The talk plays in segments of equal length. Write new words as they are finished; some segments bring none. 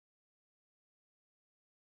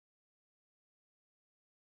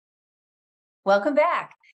Welcome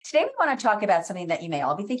back. Today, we want to talk about something that you may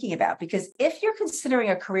all be thinking about, because if you're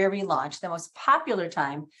considering a career relaunch, the most popular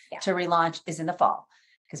time to relaunch is in the fall,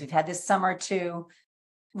 because we've had this summer to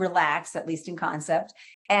relax, at least in concept.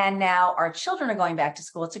 And now our children are going back to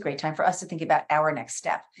school. It's a great time for us to think about our next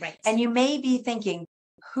step. Right. And you may be thinking,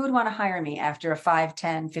 who'd want to hire me after a 5,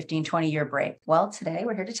 10, 15, 20-year break? Well, today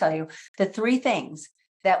we're here to tell you the 3 things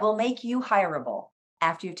that will make you hireable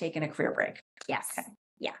after you've taken a career break. Yes. Okay.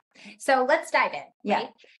 Yeah. So let's dive in. Yeah. Right?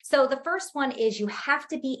 So the first one is you have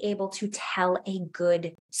to be able to tell a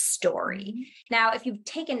good story. Now, if you've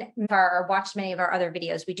taken or watched many of our other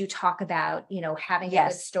videos, we do talk about, having a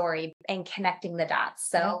good story and connecting the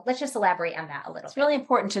dots. So let's just elaborate on that a little. It's really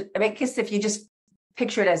important to, because if you just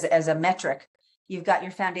picture it as a metric, you've got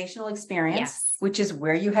your foundational experience, which is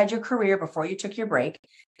where you had your career before you took your break.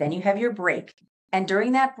 Then you have your break. And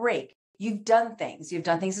during that break, you've done things. You've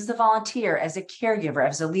done things as a volunteer, as a caregiver,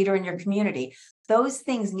 as a leader in your community. Those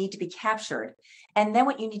things need to be captured. And then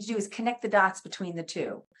what you need to do is connect the dots between the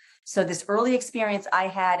two. So this early experience I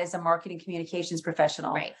had as a marketing communications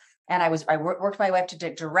professional, and I worked my way up to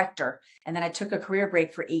director, and then I took a career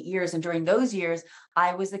break for 8 years. And during those years,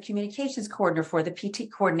 I was the communications coordinator for the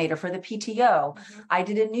coordinator for the PTO. I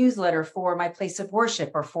did a newsletter for my place of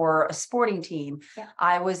worship or for a sporting team.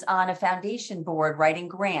 I was on a foundation board writing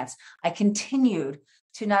grants. I continued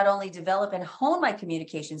to not only develop and hone my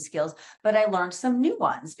communication skills, but I learned some new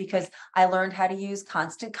ones, because I learned how to use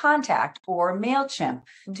Constant Contact or MailChimp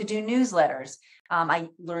to do newsletters. I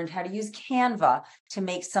learned how to use Canva to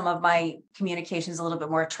make some of my communications a little bit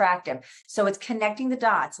more attractive. So it's connecting the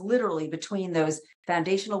dots literally between those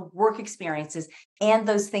foundational work experiences and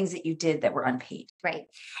those things that you did that were unpaid. Right.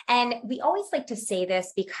 And we always like to say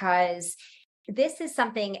this because this is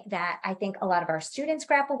something that I think a lot of our students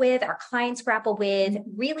grapple with, our clients grapple with,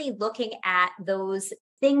 really looking at those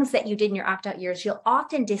things that you did in your opt-out years. You'll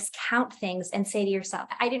often discount things and say to yourself,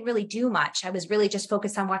 I didn't really do much. I was really just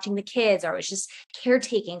focused on watching the kids, or I was just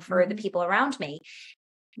caretaking for the people around me.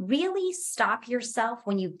 Really stop yourself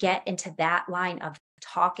when you get into that line of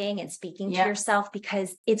talking and speaking to yourself,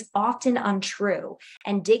 because it's often untrue.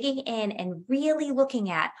 And digging in and really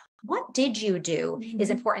looking at what did you do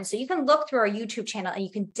is important. So you can look through our YouTube channel and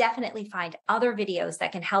you can definitely find other videos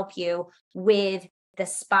that can help you with the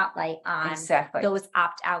spotlight on those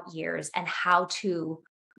opt-out years and how to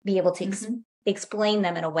be able to explain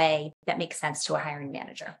them in a way that makes sense to a hiring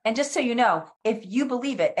manager. And just so you know, if you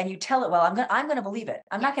believe it and you tell it well, I'm going to believe it.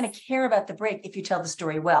 I'm not going to care about the break if you tell the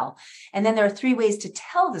story well. And then there are 3 ways to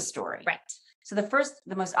tell the story. Right. So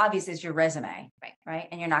the most obvious is your resume, right?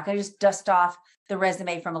 And you're not going to just dust off the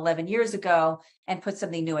resume from 11 years ago and put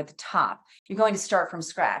something new at the top. You're going to start from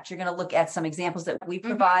scratch. You're going to look at some examples that we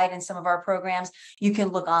provide in some of our programs. You can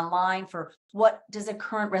look online for what does a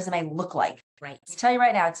current resume look like. Right. I'll tell you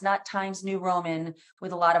right now, it's not Times New Roman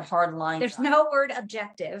with a lot of hard lines. There's no word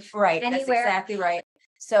objective. Right. Anywhere. That's exactly right.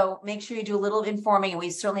 So make sure you do a little informing, and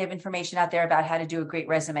we certainly have information out there about how to do a great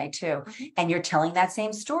resume too. And you're telling that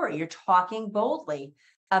same story. You're talking boldly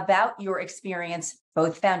about your experience,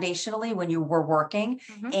 both foundationally when you were working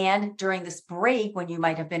and during this break when you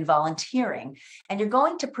might have been volunteering. And you're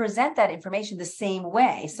going to present that information the same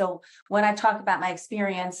way. So when I talk about my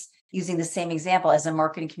experience using the same example as a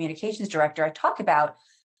marketing communications director, I talk about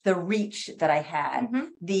the reach that I had,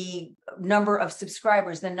 the number of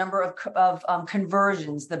subscribers, the number of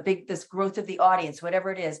conversions, this growth of the audience, whatever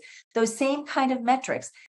it is, those same kind of metrics.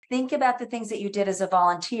 Think about the things that you did as a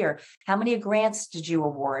volunteer. How many grants did you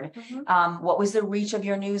award? What was the reach of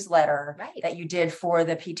your newsletter that you did for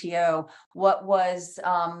the PTO? What was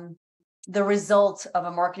the result of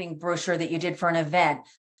a marketing brochure that you did for an event?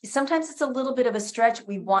 Sometimes it's a little bit of a stretch.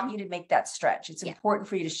 We want you to make that stretch. It's important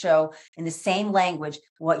for you to show in the same language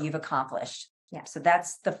what you've accomplished. So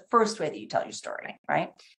that's the first way that you tell your story,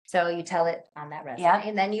 right? So you tell it on that resume.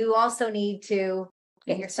 And then you also need to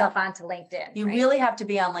get yourself onto LinkedIn. You really have to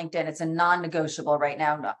be on LinkedIn. It's a non-negotiable right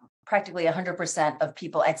now. Practically 100% of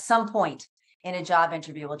people at some point in a job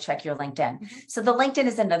interview will check your LinkedIn. So the LinkedIn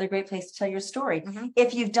is another great place to tell your story.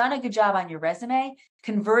 If you've done a good job on your resume,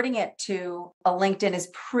 converting it to a LinkedIn is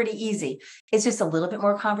pretty easy. It's just a little bit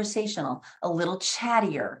more conversational, a little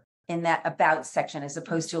chattier in that about section, as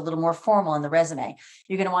opposed to a little more formal in the resume.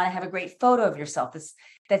 You're going to want to have a great photo of yourself.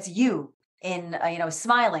 That's you in,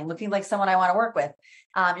 smiling, looking like someone I want to work with.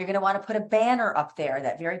 You're going to want to put a banner up there,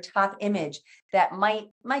 that very top image that might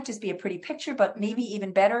just be a pretty picture, but maybe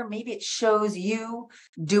even better, maybe it shows you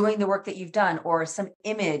doing the work that you've done, or some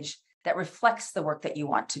image that reflects the work that you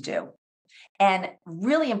want to do. And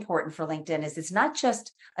really important for LinkedIn is it's not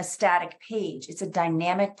just a static page, it's a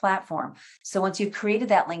dynamic platform. So once you've created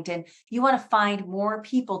that LinkedIn, you want to find more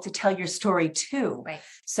people to tell your story to. Right.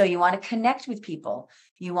 So you want to connect with people.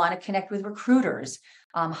 You want to connect with recruiters,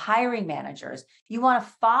 hiring managers. You want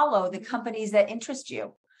to follow the companies that interest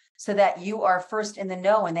you so that you are first in the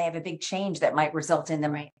know when they have a big change that might result in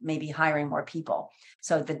them maybe hiring more people.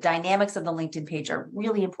 So the dynamics of the LinkedIn page are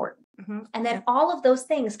really important. And then all of those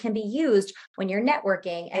things can be used when you're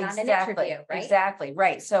networking and on an interview, right? Exactly.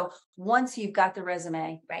 Right. So once you've got the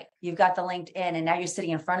resume, right, you've got the LinkedIn, and now you're sitting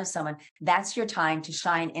in front of someone, that's your time to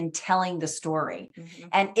shine in telling the story.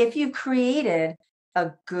 And if you've created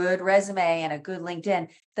a good resume and a good LinkedIn,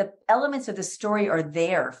 the elements of the story are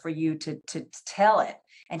there for you to tell it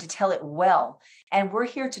and to tell it well. And we're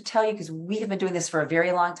here to tell you, because we have been doing this for a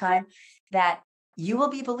very long time, that you will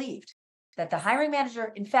be believed, that the hiring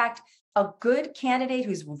manager, in fact, a good candidate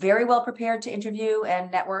who's very well prepared to interview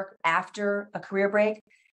and network after a career break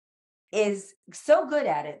is so good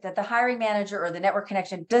at it that the hiring manager or the network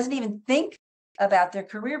connection doesn't even think about their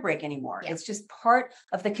career break anymore. It's just part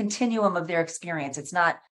of the continuum of their experience. It's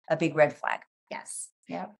not a big red flag. Yes.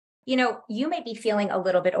 Yeah. You know, you may be feeling a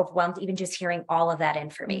little bit overwhelmed, even just hearing all of that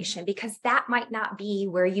information, because that might not be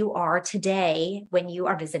where you are today when you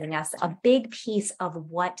are visiting us. A big piece of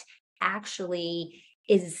what actually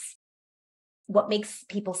is what makes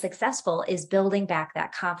people successful is building back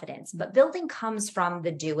that confidence. But building comes from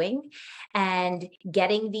the doing and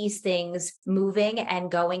getting these things moving and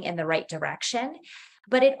going in the right direction.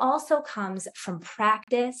 But it also comes from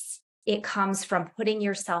practice. It comes from putting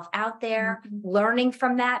yourself out there, learning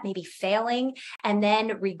from that, maybe failing, and then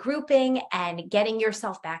regrouping and getting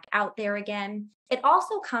yourself back out there again. It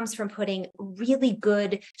also comes from putting really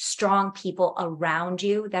good, strong people around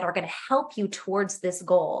you that are going to help you towards this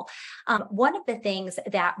goal. One of the things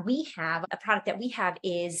that we have, a product that we have,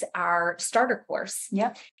 is our starter course.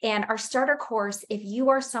 Yep. And our starter course, if you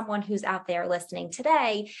are someone who's out there listening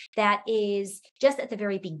today, that is just at the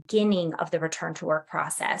very beginning of the return to work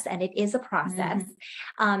process. And it is a process.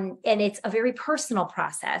 And it's a very personal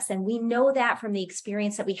process. And we know that from the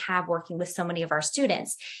experience that we have working with so many of our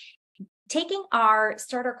students. Taking our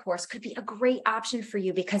starter course could be a great option for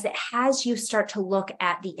you because it has you start to look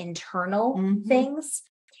at the internal things.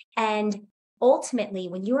 And ultimately,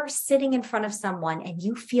 when you are sitting in front of someone and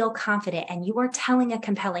you feel confident and you are telling a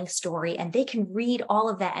compelling story and they can read all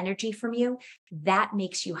of that energy from you, that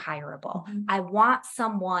makes you hireable. I want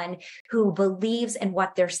someone who believes in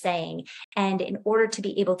what they're saying. And in order to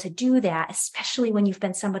be able to do that, especially when you've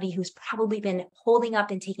been somebody who's probably been holding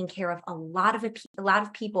up and taking care of a lot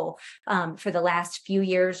of people for the last few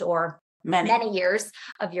years or many years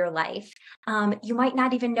of your life, you might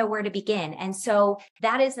not even know where to begin. And so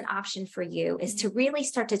that is an option for you, is to really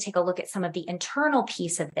start to take a look at some of the internal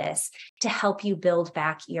piece of this to help you build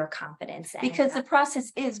back your confidence. Because the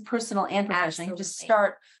process is personal and professional. You just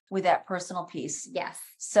start with that personal piece. Yes.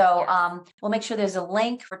 So we'll make sure there's a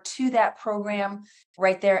link to that program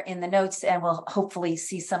right there in the notes, and we'll hopefully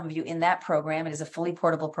see some of you in that program. It is a fully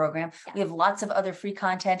portable program. We have lots of other free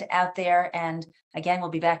content out there. And again, we'll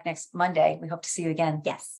be back next Monday. We hope to see you again.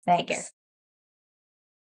 Yes. Thanks. Take care.